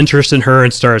lost interest in her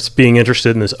and starts being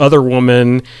interested in this other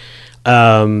woman.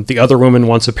 The other woman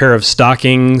wants a pair of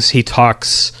stockings. He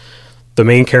talks the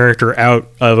main character out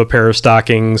of a pair of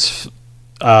stockings,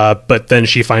 but then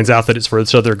she finds out that it's for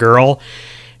this other girl,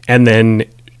 and then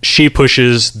she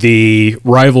pushes the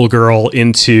rival girl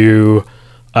into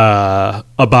a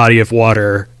body of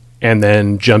water and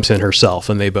then jumps in herself,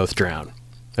 and they both drown.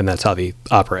 And that's how the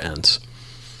opera ends.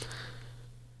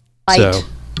 Light.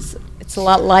 It's a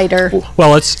lot lighter.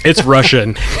 Well, it's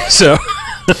Russian, so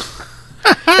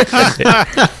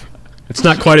it's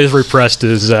not quite as repressed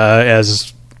as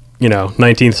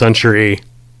 19th century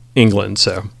England.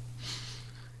 So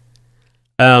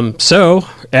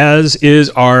as is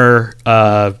our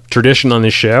tradition on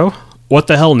this show, what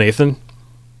the hell, Nathan?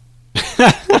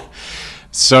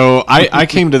 So I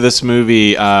came to this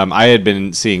movie. I had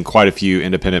been seeing quite a few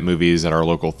independent movies at our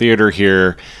local theater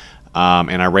here,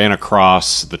 and I ran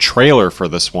across the trailer for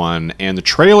this one, and the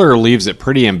trailer leaves it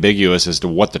pretty ambiguous as to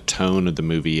what the tone of the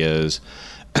movie is.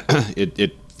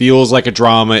 It feels like a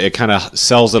drama. It kind of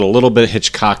sells it a little bit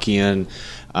Hitchcockian,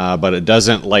 but it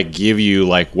doesn't give you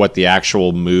what the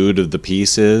actual mood of the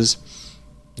piece is.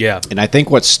 Yeah. And I think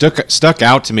what stuck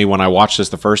out to me when I watched this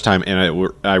the first time,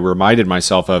 and I reminded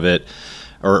myself of it,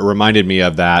 or it reminded me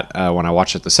of that when I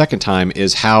watched it the second time,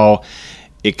 is how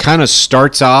it kind of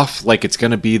starts off like it's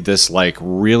going to be this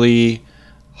really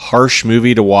harsh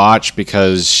movie to watch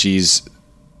because she's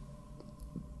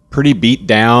pretty beat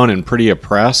down and pretty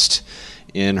oppressed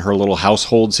in her little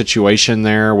household situation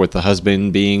there, with the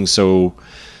husband being so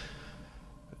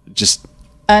just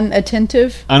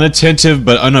unattentive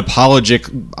but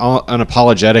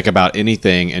unapologetic about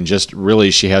anything, and just really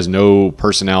she has no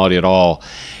personality at all.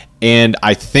 And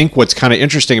I think what's kind of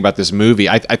interesting about this movie,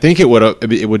 I think it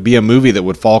would be a movie that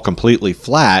would fall completely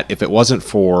flat if it wasn't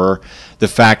for the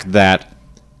fact that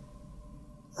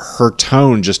her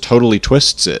tone just totally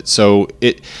twists it. So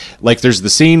there's the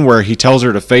scene where he tells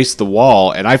her to face the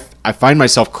wall, and I find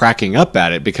myself cracking up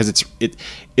at it because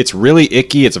it's really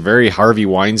icky. It's a very Harvey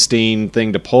Weinstein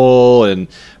thing to pull,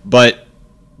 but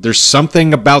there's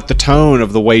something about the tone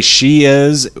of the way she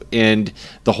is and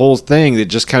the whole thing that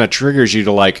just kind of triggers you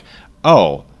to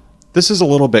oh, this is a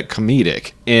little bit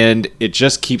comedic, and it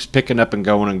just keeps picking up and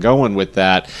going with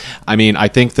that. I mean, I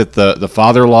think that the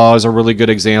father-in-law is a really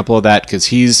good example of that because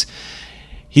he's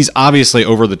obviously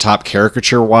over the top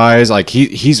caricature wise.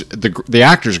 He's the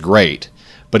actor's great,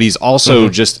 but he's also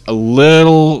just a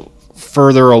little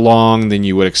further along than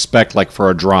you would expect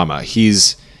for a drama.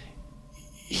 He's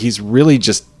really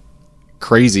just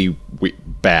crazy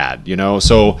bad,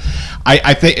 so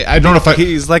I think, I don't know if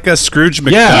he's like a Scrooge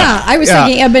McDuck. Yeah, I was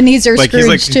thinking Ebenezer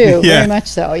Scrooge too. Yeah. Very much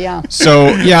so. Yeah. So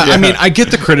yeah, I mean, I get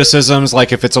the criticisms,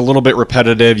 if it's a little bit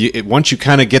repetitive, once you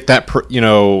kind of get that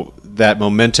that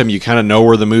momentum, you kind of know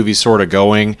where the movie's sort of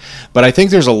going. But I think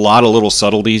there's a lot of little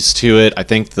subtleties to it. I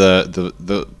think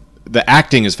the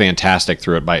acting is fantastic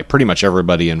through it by pretty much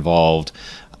everybody involved.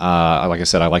 Like I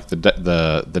said, I like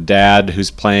the dad who's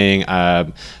playing.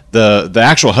 The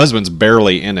actual husband's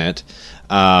barely in it,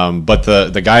 but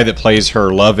the guy that plays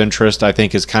her love interest, I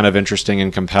think, is kind of interesting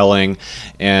and compelling.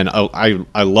 And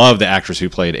I love the actress who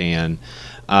played Anne.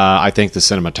 I think the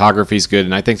cinematography is good,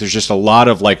 and I think there's just a lot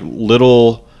of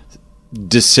little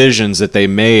decisions that they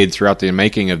made throughout the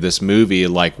making of this movie,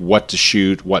 what to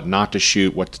shoot, what not to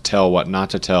shoot, what to tell, what not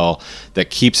to tell, that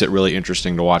keeps it really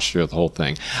interesting to watch through the whole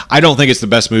thing. I don't think it's the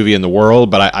best movie in the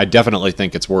world, but I definitely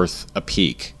think it's worth a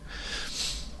peek.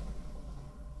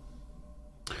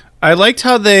 I liked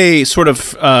how they sort of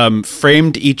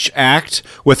framed each act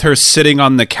with her sitting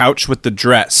on the couch with the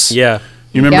dress. Yeah.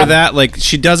 You remember that?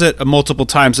 She does it multiple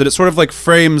times, and it sort of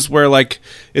frames where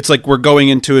it's we're going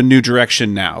into a new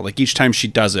direction now. Each time she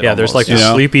does it. Yeah, almost, there's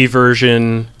the sleepy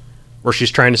version where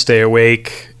she's trying to stay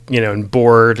awake, and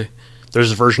bored.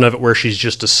 There's a version of it where she's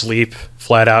just asleep,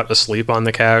 flat out asleep on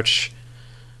the couch.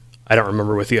 I don't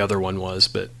remember what the other one was,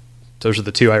 but those are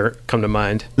the two I come to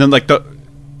mind. Then like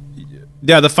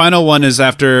the final one is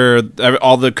after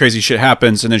all the crazy shit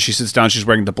happens, and then she sits down. She's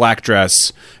wearing the black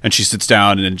dress, and she sits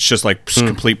down, and it's just like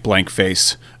complete blank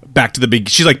face. Back to the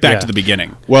she's like back to the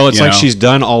beginning. Well, it's like she's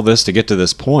done all this to get to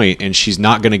this point, and she's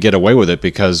not going to get away with it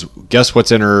because guess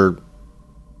what's in her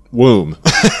womb?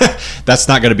 That's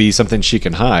not going to be something she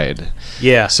can hide.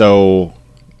 Yeah. So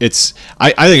it's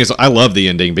I love the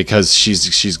ending because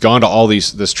she's gone to all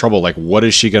this trouble. Like, what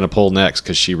is she going to pull next?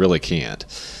 Because she really can't.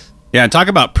 Yeah, and talk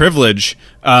about privilege.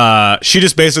 She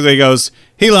just basically goes,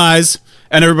 he lies.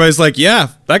 And everybody's like, yeah,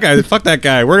 that guy, fuck that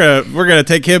guy. We're gonna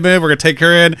take him in. We're gonna take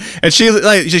her in. And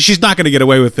she's not gonna get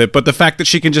away with it. But the fact that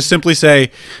she can just simply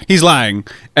say he's lying,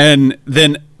 and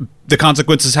then the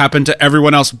consequences happen to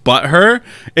everyone else but her,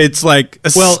 it's like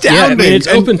astounding. Yeah, I mean, it's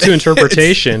open to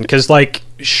interpretation because, like,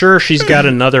 sure, she's got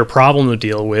another problem to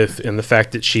deal with in the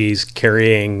fact that she's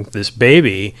carrying this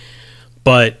baby,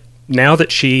 but now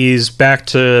that she's back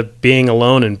to being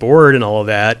alone and bored and all of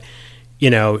that,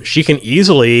 she can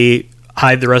easily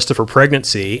hide the rest of her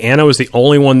pregnancy. Anna was the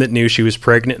only one that knew she was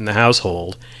pregnant in the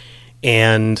household,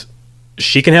 and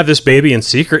she can have this baby in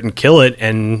secret and kill it,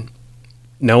 and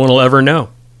no one will ever know.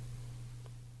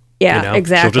 Yeah,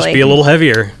 exactly. She'll just be a little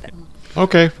heavier.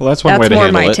 Okay, well that's one way to handle it.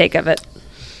 handle That's more my it. take of it.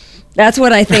 That's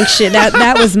what I think.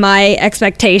 That was my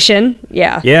expectation.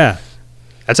 Yeah. Yeah,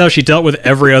 that's how she dealt with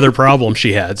every other problem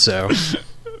she had. So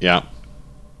Yeah.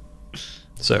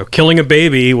 So killing a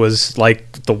baby was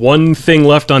like the one thing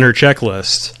left on her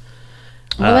checklist.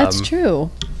 Well, that's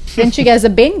true. Then she gets a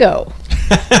bingo.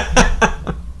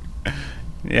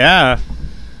 Yeah.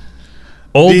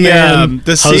 Old man,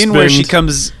 the scene where she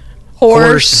comes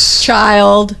Horse,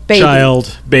 child, baby.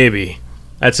 child, baby.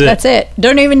 That's it. That's it.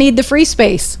 Don't even need the free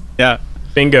space. Yeah.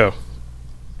 Bingo.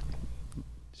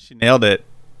 She nailed it.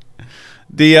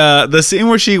 The scene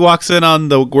where she walks in on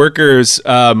the workers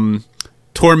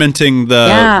tormenting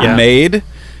the maid,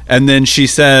 and then she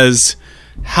says,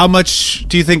 "How much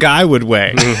do you think I would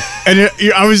weigh?" And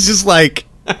I was just like,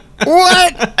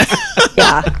 "What?"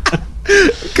 Yeah.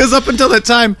 Because up until that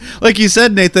time, like you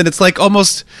said, Nathan, it's like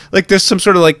almost like there's some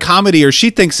sort of like comedy, or she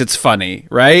thinks it's funny,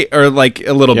 right? Or like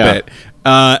a little bit.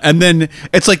 And then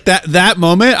it's like that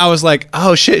moment, I was like,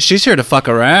 "Oh shit, she's here to fuck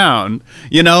around,"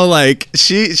 like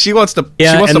she wants to.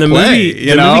 Yeah, she wants and to the play.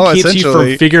 movie, movie keeps you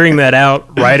from figuring that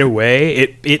out right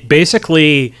away. It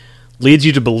basically leads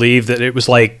you to believe that it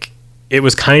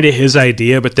was kind of his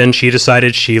idea, but then she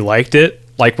decided she liked it.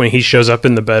 Like when he shows up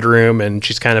in the bedroom and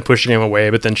she's kind of pushing him away,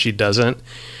 but then she doesn't.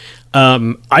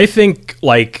 I think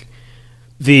like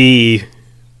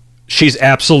she's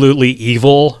absolutely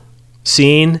evil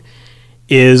scene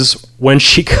is when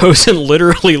she goes and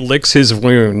literally licks his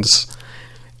wounds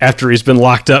after he's been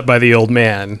locked up by the old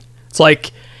man. It's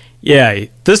like, yeah,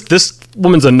 this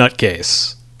woman's a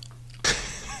nutcase.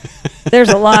 There's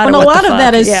a lot. And of a what lot the of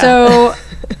that fuck. is so.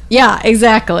 Yeah,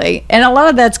 exactly. And a lot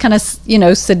of that's kind of,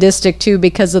 sadistic too,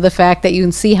 because of the fact that you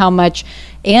can see how much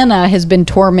Anna has been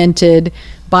tormented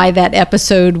by that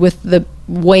episode with the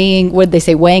weighing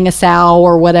a sow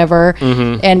or whatever.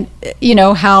 Mm-hmm.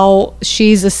 And, how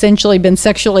she's essentially been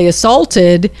sexually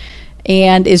assaulted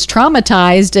and is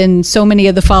traumatized in so many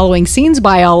of the following scenes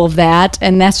by all of that.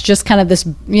 And that's just kind of this,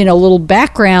 little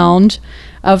background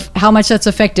of how much that's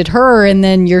affected her, and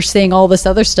then you're seeing all this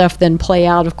other stuff then play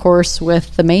out, of course,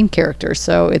 with the main character.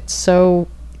 So it's so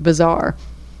bizarre.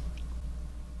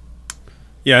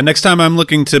 Yeah, next time I'm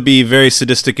looking to be very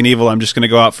sadistic and evil, I'm just going to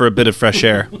go out for a bit of fresh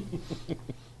air.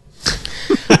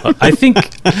 I think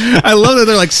I love that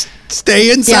they're like,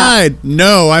 stay inside. Yeah.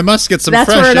 No, I must get some fresh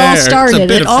air. That's where it all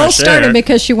started. It all started air.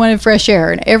 because she wanted fresh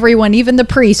air, and everyone, even the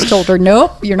priest, told her,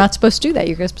 "Nope, you're not supposed to do that.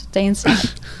 You're supposed to stay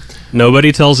inside."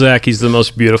 Nobody tells Zach he's the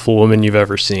most beautiful woman you've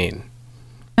ever seen.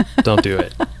 Don't do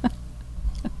it.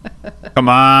 Come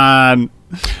on.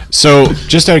 So,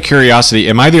 just out of curiosity,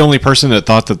 am I the only person that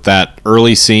thought that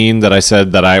early scene that I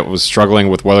said that I was struggling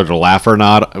with whether to laugh or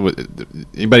not?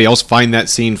 Anybody else find that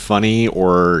scene funny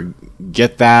or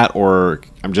get that? Or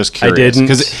I'm just curious. I didn't.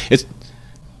 Because it's...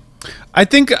 I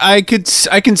think I can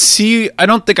see. I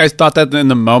don't think I thought that in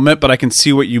the moment, but I can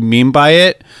see what you mean by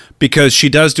it, because she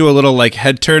does do a little like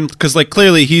head turn, because like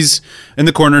clearly he's in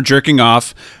the corner jerking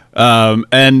off,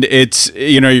 and it's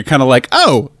you're kind of like,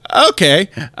 oh, okay,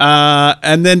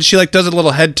 and then she like does a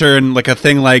little head turn, like a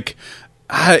thing like.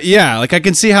 Yeah, like I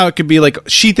can see how it could be like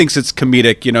she thinks it's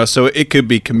comedic, so it could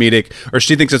be comedic, or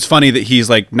she thinks it's funny that he's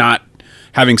like not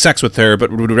having sex with her,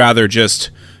 but would rather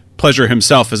just pleasure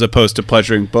himself as opposed to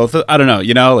pleasuring both. I don't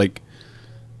know, like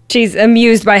she's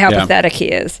amused by how pathetic he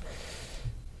is.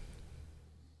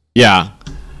 Yeah.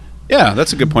 Yeah,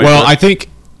 that's a good point. Well, I think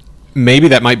maybe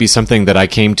that might be something that I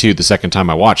came to the second time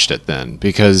I watched it then,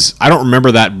 because I don't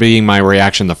remember that being my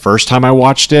reaction the first time I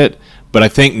watched it, but I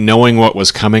think knowing what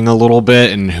was coming a little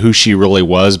bit and who she really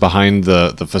was behind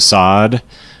the facade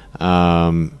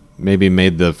maybe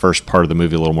made the first part of the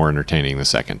movie a little more entertaining the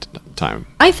second time.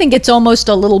 I think it's almost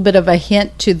a little bit of a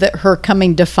hint to her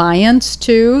coming defiance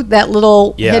too. That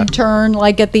little head turn,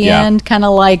 like at the end, kind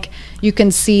of like you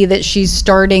can see that she's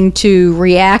starting to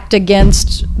react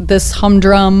against this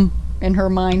humdrum, in her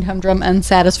mind, humdrum,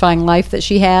 unsatisfying life that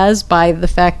she has by the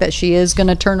fact that she is going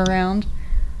to turn around.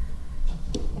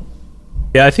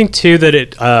 Yeah, I think too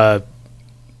that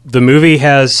the movie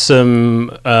has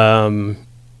some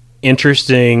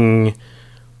interesting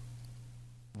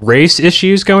race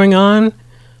issues going on,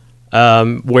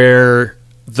 where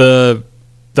the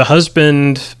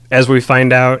husband, as we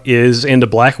find out, is into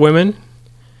black women,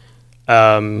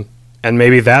 and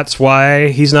maybe that's why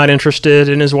he's not interested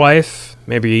in his wife.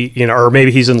 Maybe, or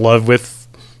maybe he's in love with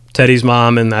Teddy's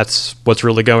mom, and that's what's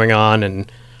really going on, and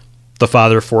the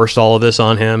father forced all of this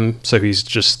on him, so he's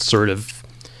just sort of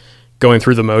going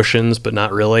through the motions, but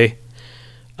not really.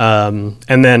 And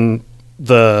then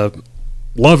the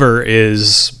lover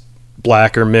is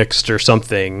black or mixed or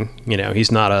something.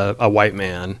 He's not a white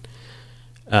man.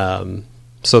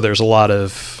 So there's a lot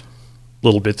of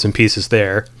little bits and pieces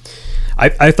there.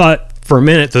 I thought for a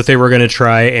minute that they were going to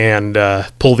try and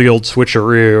pull the old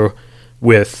switcheroo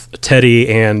with Teddy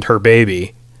and her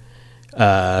baby,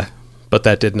 but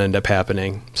that didn't end up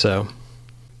happening. So,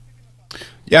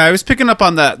 yeah, I was picking up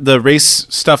on the race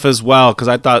stuff as well, because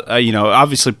I thought,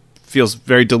 obviously feels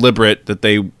very deliberate that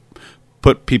they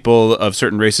put people of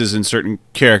certain races in certain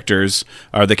characters,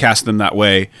 or they cast them that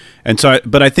way. And so,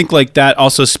 but I think like that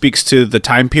also speaks to the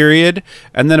time period,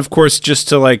 and then of course just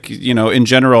to in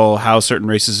general how certain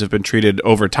races have been treated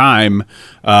over time.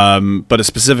 But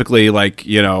specifically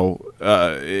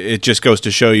it just goes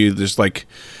to show you there's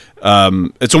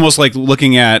it's almost like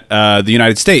looking at the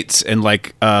United States and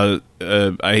I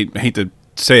hate to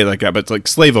say it like that, but it's like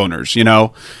slave owners,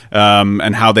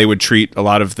 and how they would treat a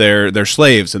lot of their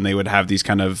slaves, and they would have these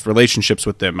kind of relationships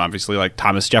with them. Obviously, like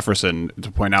Thomas Jefferson, to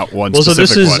point out one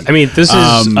specific one. This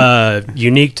is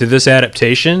unique to this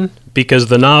adaptation, because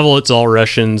the novel, it's all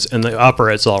Russians, and the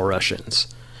opera, it's all Russians.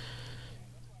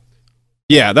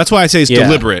 Yeah, that's why I say it's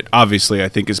deliberate. Obviously, I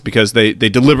think is because they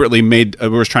deliberately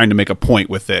was trying to make a point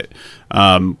with it.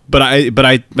 But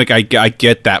I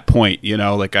get that point.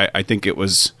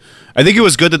 I think it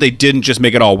was good that they didn't just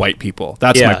make it all white people.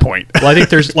 That's my point. Well, I think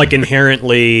there's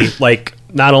inherently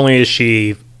not only is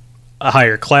she a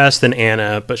higher class than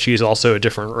Anna, but she's also a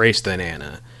different race than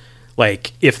Anna.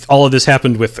 If all of this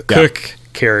happened with the cook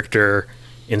character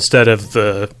instead of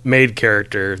the maid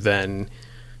character, then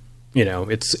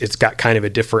it's got kind of a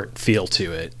different feel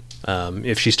to it.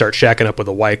 If she starts shacking up with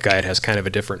a white guy, it has kind of a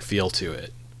different feel to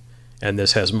it. And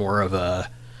this has more of a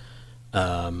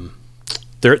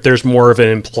there's more of an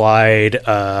implied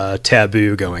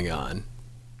taboo going on.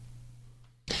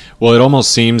 Well, it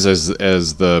almost seems as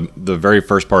the very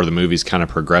first part of the movie is kind of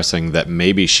progressing that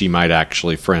maybe she might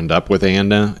actually friend up with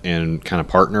Anna and kind of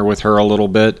partner with her a little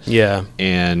bit. Yeah.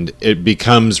 And it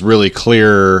becomes really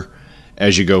clear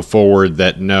as you go forward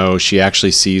that no, she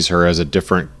actually sees her as a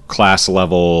different class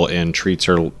level and treats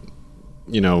her,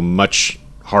 much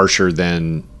harsher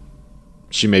than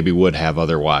she maybe would have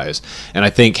otherwise. And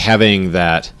I think having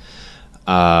that,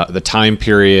 the time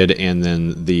period and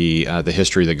then the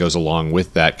history that goes along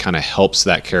with that kind of helps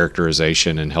that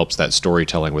characterization and helps that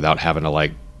storytelling without having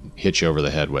to hit you over the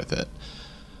head with it.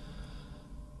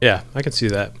 Yeah, I can see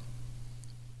that.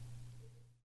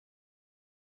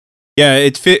 Yeah,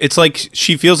 it's like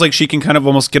she feels like she can kind of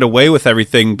almost get away with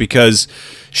everything because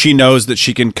she knows that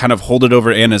she can kind of hold it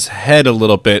over Anna's head a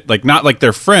little bit. Not like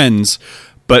they're friends,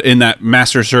 but in that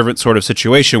master-servant sort of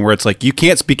situation where it's like, you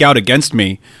can't speak out against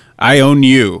me. I own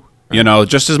you.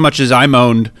 Just as much as I'm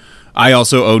owned, I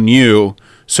also own you.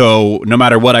 So no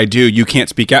matter what I do, you can't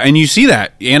speak out. And you see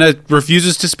that. Anna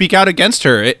refuses to speak out against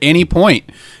her at any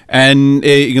point. And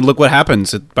you can look what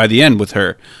happens by the end with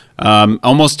her.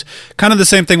 Almost kind of the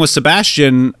same thing with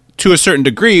Sebastian to a certain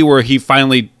degree, where he's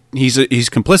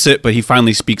complicit, but he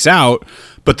finally speaks out.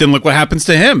 But then look what happens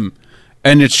to him,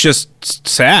 and it's just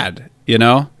sad,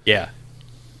 Yeah,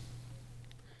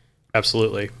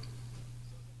 absolutely.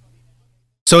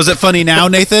 So is it funny now,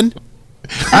 Nathan?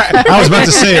 I was about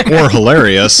to say or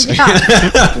hilarious.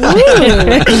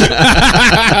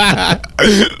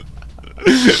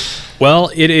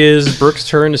 Well, it is Brooke's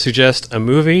turn to suggest a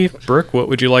movie. Brooke, what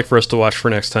would you like for us to watch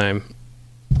for next time?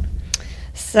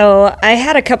 So I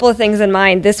had a couple of things in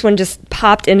mind. This one just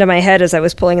popped into my head as I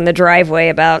was pulling in the driveway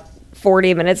about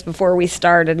 40 minutes before we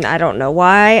started, and I don't know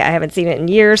why. I haven't seen it in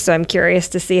years, so I'm curious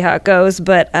to see how it goes.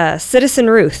 But Citizen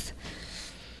Ruth.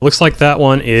 Looks like that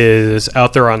one is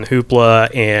out there on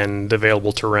Hoopla and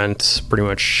available to rent pretty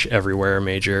much everywhere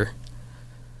major.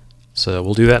 So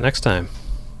we'll do that next time.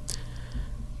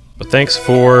 But thanks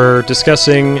for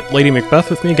discussing Lady Macbeth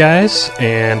with me, guys,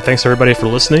 and thanks everybody for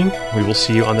listening. We will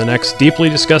see you on the next Deeply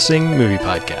Discussing Movie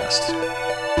Podcast.